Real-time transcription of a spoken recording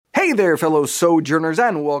Hey there, fellow sojourners,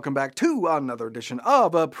 and welcome back to another edition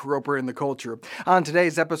of Appropriate in the Culture. On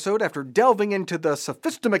today's episode, after delving into the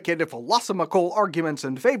sophisticated philosophical arguments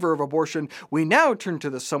in favor of abortion, we now turn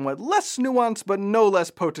to the somewhat less nuanced but no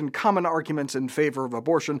less potent common arguments in favor of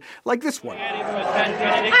abortion, like this one.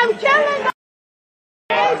 I'm killing the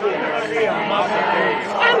baby!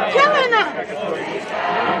 I'm killing her!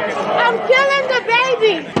 I'm killing the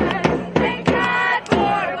baby! Thank God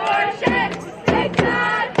for abortion! Thank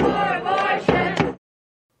God for abortion!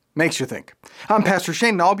 Makes you think. I'm Pastor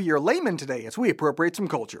Shane, and I'll be your layman today as we appropriate some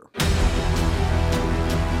culture.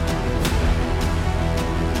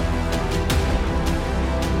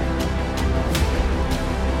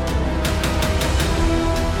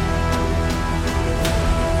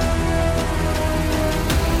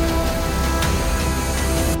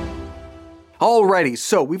 Alrighty,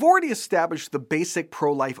 so we've already established the basic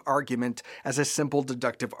pro-life argument as a simple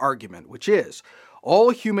deductive argument, which is,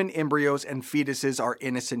 all human embryos and fetuses are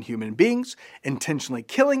innocent human beings. Intentionally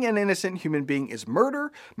killing an innocent human being is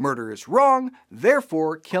murder. Murder is wrong.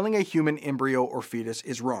 Therefore, killing a human embryo or fetus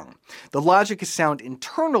is wrong. The logic is sound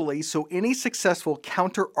internally, so any successful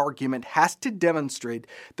counter-argument has to demonstrate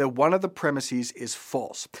that one of the premises is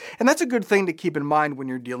false. And that's a good thing to keep in mind when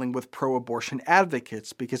you're dealing with pro-abortion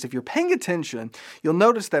advocates, because if you're paying attention, you'll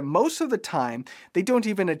notice that most of the time, they don't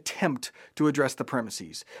even attempt to address the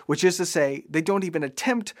premises, which is to say, they don't even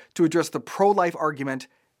attempt to address the pro-life argument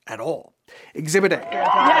at all. Exhibit A.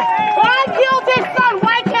 God killed his son,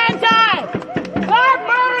 why can't I? God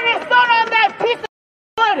murdered his son on that piece of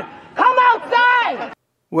wood! Come outside!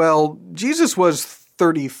 Well, Jesus was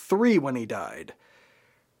 33 when he died.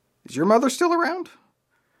 Is your mother still around?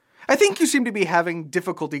 I think you seem to be having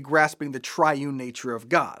difficulty grasping the triune nature of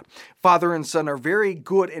God. Father and Son are very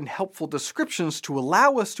good and helpful descriptions to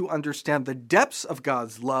allow us to understand the depths of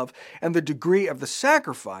God's love and the degree of the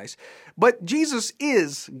sacrifice, but Jesus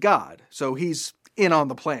is God, so he's in on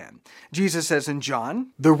the plan. Jesus says in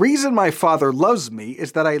John, "The reason my Father loves me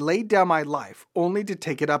is that I laid down my life only to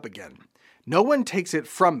take it up again. No one takes it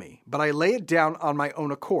from me, but I lay it down on my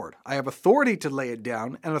own accord. I have authority to lay it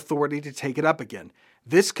down and authority to take it up again.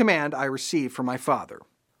 This command I received from my Father."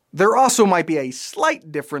 There also might be a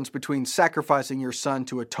slight difference between sacrificing your son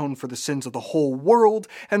to atone for the sins of the whole world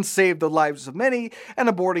and save the lives of many, and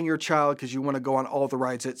aborting your child because you want to go on all the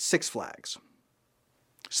rides at Six Flags.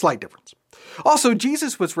 Slight difference. Also,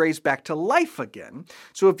 Jesus was raised back to life again,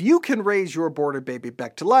 so if you can raise your aborted baby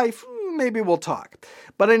back to life, maybe we'll talk.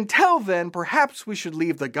 But until then, perhaps we should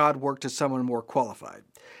leave the God work to someone more qualified.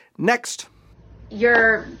 Next.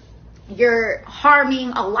 You're harming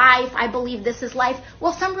a life. I believe this is life.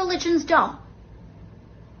 Well, some religions don't.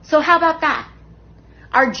 So how about that?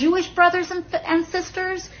 Our Jewish brothers and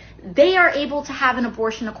sisters, they are able to have an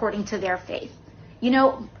abortion according to their faith. You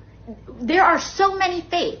know, there are so many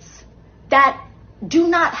faiths that do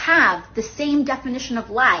not have the same definition of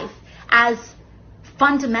life as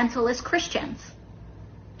fundamentalist Christians.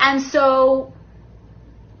 And so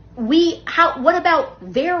what about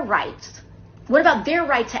their rights? What about their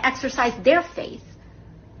right to exercise their faith?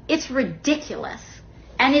 It's ridiculous.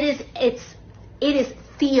 And it is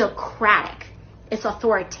theocratic. It's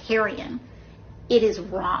authoritarian. It is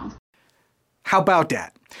wrong. How about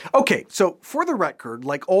that? Okay, so for the record,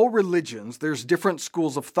 like all religions, there's different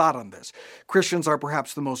schools of thought on this. Christians are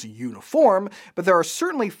perhaps the most uniform, but there are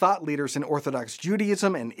certainly thought leaders in Orthodox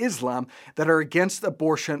Judaism and Islam that are against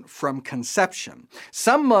abortion from conception.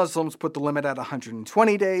 Some Muslims put the limit at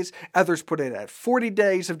 120 days, others put it at 40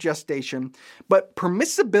 days of gestation, but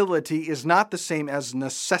permissibility is not the same as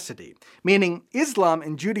necessity, meaning Islam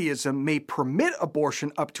and Judaism may permit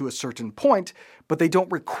abortion up to a certain point, but they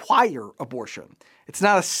don't require abortion. It's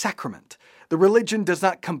not a sacrament. The religion does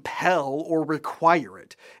not compel or require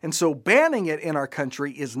it. And so banning it in our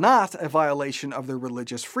country is not a violation of their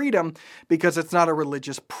religious freedom because it's not a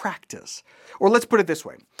religious practice. Or let's put it this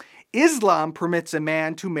way. Islam permits a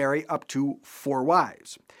man to marry up to 4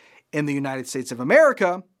 wives. In the United States of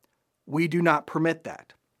America, we do not permit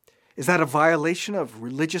that. Is that a violation of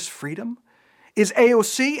religious freedom? Is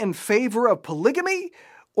AOC in favor of polygamy,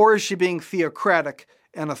 or is she being theocratic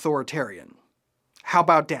and authoritarian? How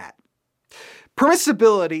about that?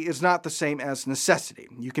 Permissibility is not the same as necessity.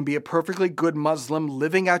 You can be a perfectly good Muslim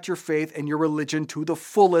living out your faith and your religion to the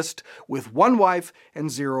fullest with 1 wife and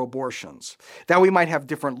 0 abortions. That we might have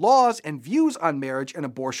different laws and views on marriage and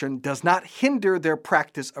abortion does not hinder their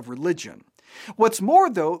practice of religion. What's more,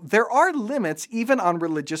 though, there are limits even on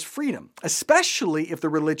religious freedom, especially if the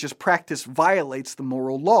religious practice violates the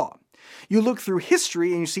moral law. You look through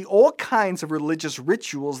history and you see all kinds of religious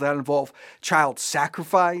rituals that involve child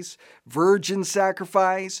sacrifice, virgin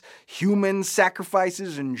sacrifice, human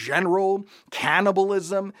sacrifices in general,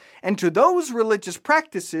 cannibalism, and to those religious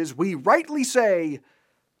practices we rightly say,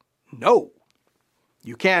 no,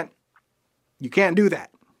 you can't do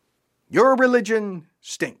that. Your religion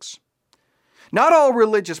stinks. Not all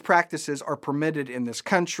religious practices are permitted in this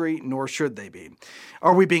country, nor should they be.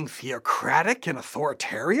 Are we being theocratic and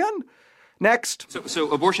authoritarian? Next.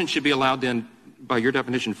 So abortion should be allowed then, by your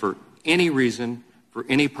definition, for any reason, for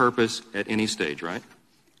any purpose, at any stage, right?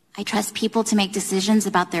 I trust people to make decisions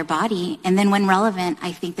about their body, and then when relevant,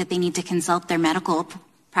 I think that they need to consult their medical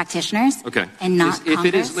practitioners. Okay. And not If Congress.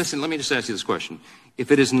 it is, listen, let me just ask you this question. If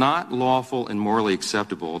it is not lawful and morally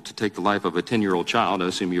acceptable to take the life of a 10-year-old child, I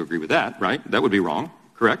assume you agree with that, right? That would be wrong,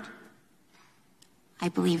 correct? I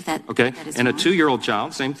believe that. Okay. That is And wrong. a 2-year-old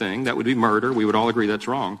child, same thing. That would be murder. We would all agree that's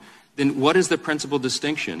wrong. Then what is the principal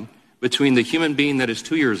distinction between the human being that is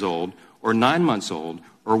 2 years old or 9 months old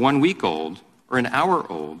or 1 week old or an hour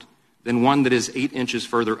old than one that is 8 inches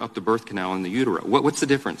further up the birth canal in the utero? What's the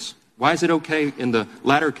difference? Why is it okay in the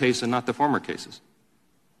latter case and not the former cases?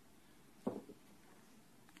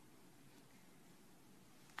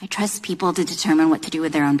 I trust people to determine what to do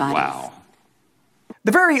with their own bodies. Wow.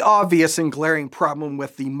 The very obvious and glaring problem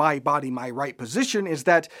with the my body, my right position is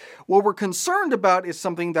that what we're concerned about is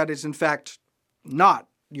something that is in fact not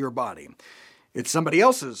your body. It's somebody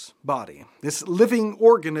else's body. This living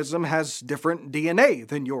organism has different DNA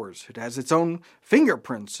than yours. It has its own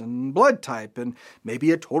fingerprints and blood type and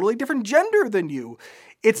maybe a totally different gender than you.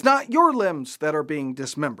 It's not your limbs that are being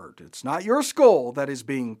dismembered. It's not your skull that is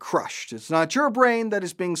being crushed. It's not your brain that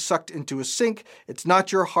is being sucked into a sink. It's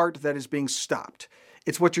not your heart that is being stopped.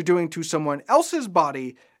 It's what you're doing to someone else's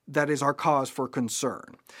body that is our cause for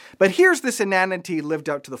concern. But here's this inanity lived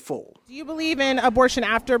out to the full. Do you believe in abortion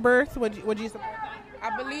after birth? Would you support that?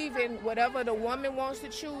 I believe in whatever the woman wants to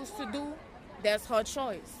choose to do, that's her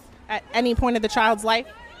choice. At any point of the child's life?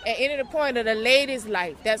 At any point of the lady's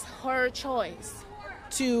life, that's her choice.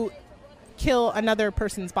 To kill another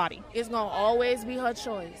person's body? It's going to always be her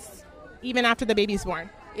choice. Even after the baby's born?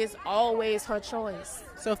 It's always her choice.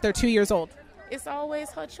 So if they're 2 years old? It's always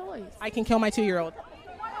her choice. I can kill my 2-year-old?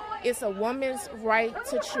 It's a woman's right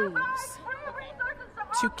to choose.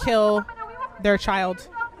 To kill their child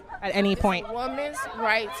at any point? It's a woman's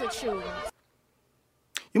right to choose.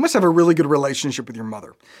 You must have a really good relationship with your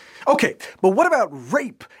mother. Okay, but what about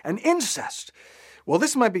rape and incest? Well,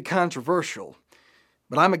 this might be controversial,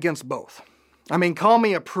 but I'm against both. I mean, call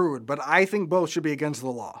me a prude, but I think both should be against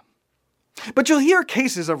the law. But you'll hear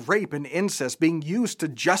cases of rape and incest being used to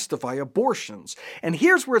justify abortions. And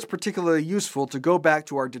here's where it's particularly useful to go back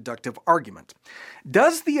to our deductive argument.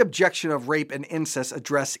 Does the objection of rape and incest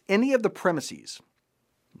address any of the premises?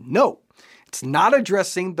 No, it's not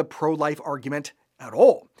addressing the pro-life argument at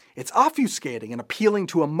all. It's obfuscating and appealing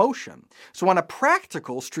to emotion. So on a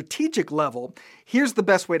practical, strategic level, here's the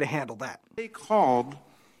best way to handle that. They called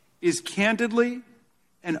is candidly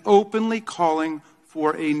and openly calling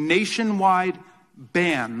for a nationwide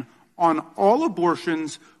ban on all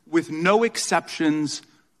abortions with no exceptions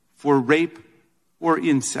for rape or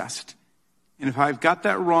incest. And if I've got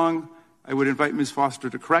that wrong, I would invite Ms. Foster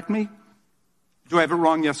to correct me. Do I have it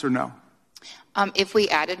wrong, yes or no? If we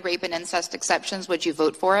added rape and incest exceptions, would you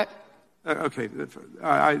vote for it? Okay,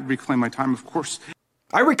 I reclaim my time, of course.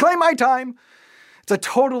 I reclaim my time! It's a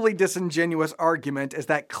totally disingenuous argument, as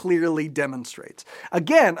that clearly demonstrates.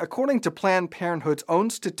 Again, according to Planned Parenthood's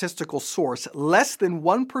own statistical source, less than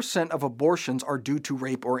 1% of abortions are due to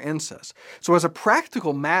rape or incest. So as a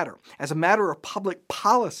practical matter, as a matter of public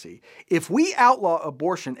policy, if we outlaw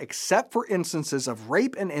abortion except for instances of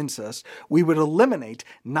rape and incest, we would eliminate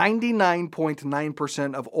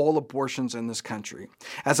 99.9% of all abortions in this country.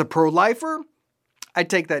 As a pro-lifer, I'd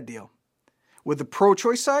take that deal. With the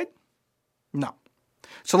pro-choice side, no.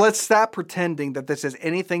 So let's stop pretending that this has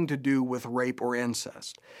anything to do with rape or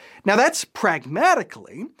incest. Now that's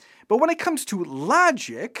pragmatically, but when it comes to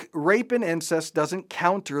logic, rape and incest doesn't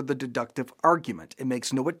counter the deductive argument. It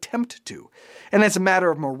makes no attempt to. And as a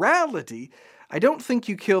matter of morality, I don't think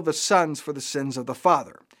you kill the sons for the sins of the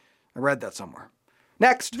father. I read that somewhere.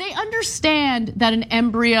 Next. They understand that an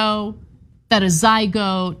embryo, that a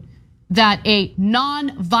zygote, that a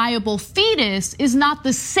non-viable fetus is not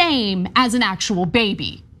the same as an actual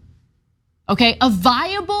baby. Okay, a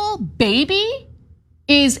viable baby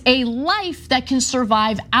is a life that can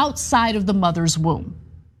survive outside of the mother's womb.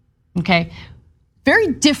 Okay,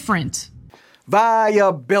 very different.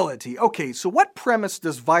 Viability. Okay, so what premise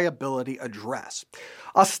does viability address?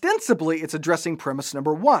 Ostensibly, it's addressing premise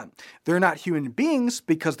number 1. They're not human beings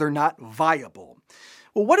because they're not viable.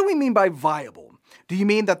 Well, what do we mean by viable? Do you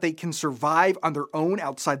mean that they can survive on their own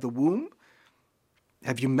outside the womb?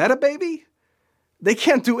 Have you met a baby? They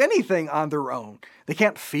can't do anything on their own. They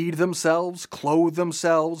can't feed themselves, clothe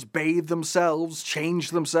themselves, bathe themselves,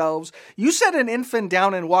 change themselves. You set an infant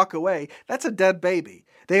down and walk away, that's a dead baby.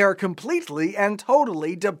 They are completely and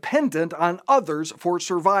totally dependent on others for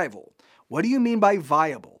survival. What do you mean by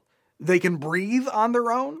viable? They can breathe on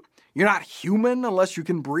their own? You're not human unless you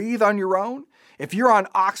can breathe on your own? If you're on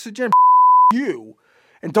oxygen, you.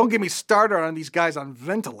 And don't get me started on these guys on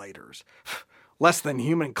ventilators. Less than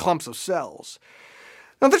human clumps of cells.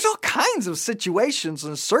 Now, there's all kinds of situations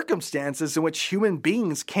and circumstances in which human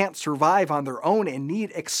beings can't survive on their own and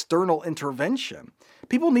need external intervention.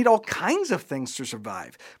 People need all kinds of things to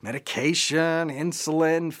survive. Medication,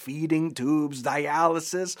 insulin, feeding tubes,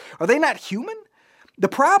 dialysis. Are they not human? The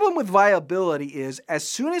problem with viability is, as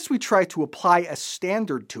soon as we try to apply a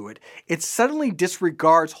standard to it, it suddenly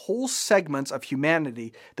disregards whole segments of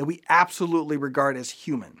humanity that we absolutely regard as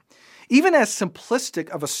human. Even as simplistic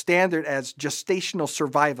of a standard as gestational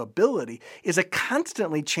survivability is a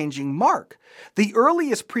constantly changing mark. The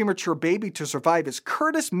earliest premature baby to survive is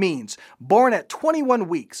Curtis Means, born at 21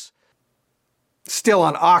 weeks. Still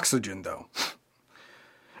on oxygen, though.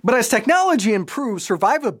 But as technology improves,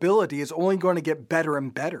 survivability is only going to get better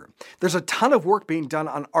and better. There's a ton of work being done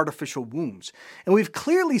on artificial wombs, and we've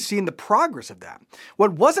clearly seen the progress of that.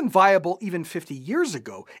 What wasn't viable even 50 years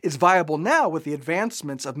ago is viable now with the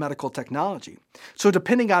advancements of medical technology. So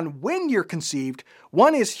depending on when you're conceived,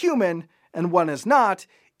 one is human and one is not,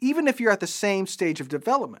 even if you're at the same stage of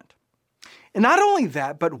development. And not only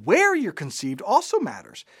that, but where you're conceived also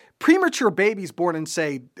matters. Premature babies born in,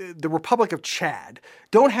 say, the Republic of Chad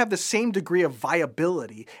don't have the same degree of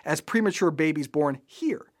viability as premature babies born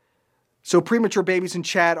here. So premature babies in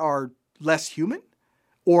Chad are less human?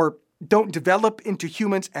 Or don't develop into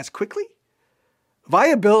humans as quickly?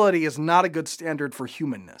 Viability is not a good standard for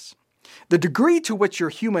humanness. The degree to which you're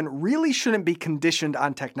human really shouldn't be conditioned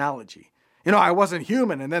on technology. I wasn't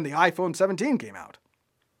human and then the iPhone 17 came out.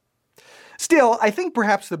 Still, I think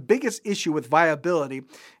perhaps the biggest issue with viability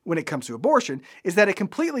when it comes to abortion is that it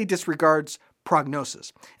completely disregards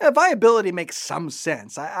prognosis. Viability makes some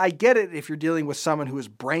sense. I get it if you're dealing with someone who is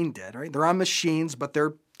brain dead, right? They're on machines, but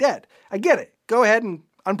they're dead. I get it. Go ahead and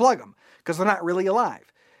unplug them because they're not really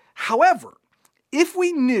alive. However, if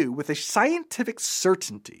we knew with a scientific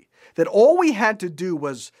certainty that all we had to do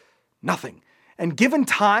was nothing, and given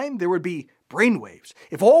time, there would be brainwaves.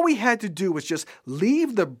 If all we had to do was just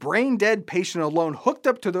leave the brain-dead patient alone hooked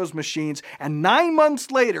up to those machines, and 9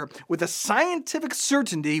 months later, with a scientific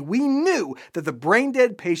certainty, we knew that the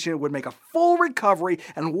brain-dead patient would make a full recovery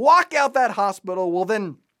and walk out that hospital, well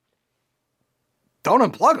then, don't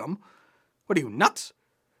unplug them. What are you, nuts?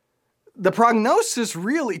 The prognosis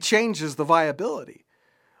really changes the viability.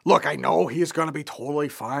 Look, I know he's going to be totally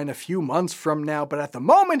fine a few months from now, but at the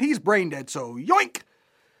moment he's brain dead, so yoink!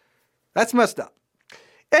 That's messed up.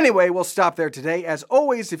 Anyway, we'll stop there today. As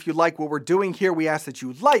always, if you like what we're doing here, we ask that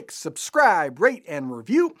you like, subscribe, rate, and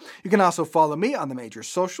review. You can also follow me on the major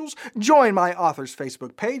socials. Join my author's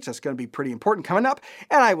Facebook page. That's going to be pretty important coming up.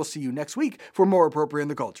 And I will see you next week for more Appropriate in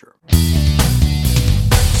the Culture.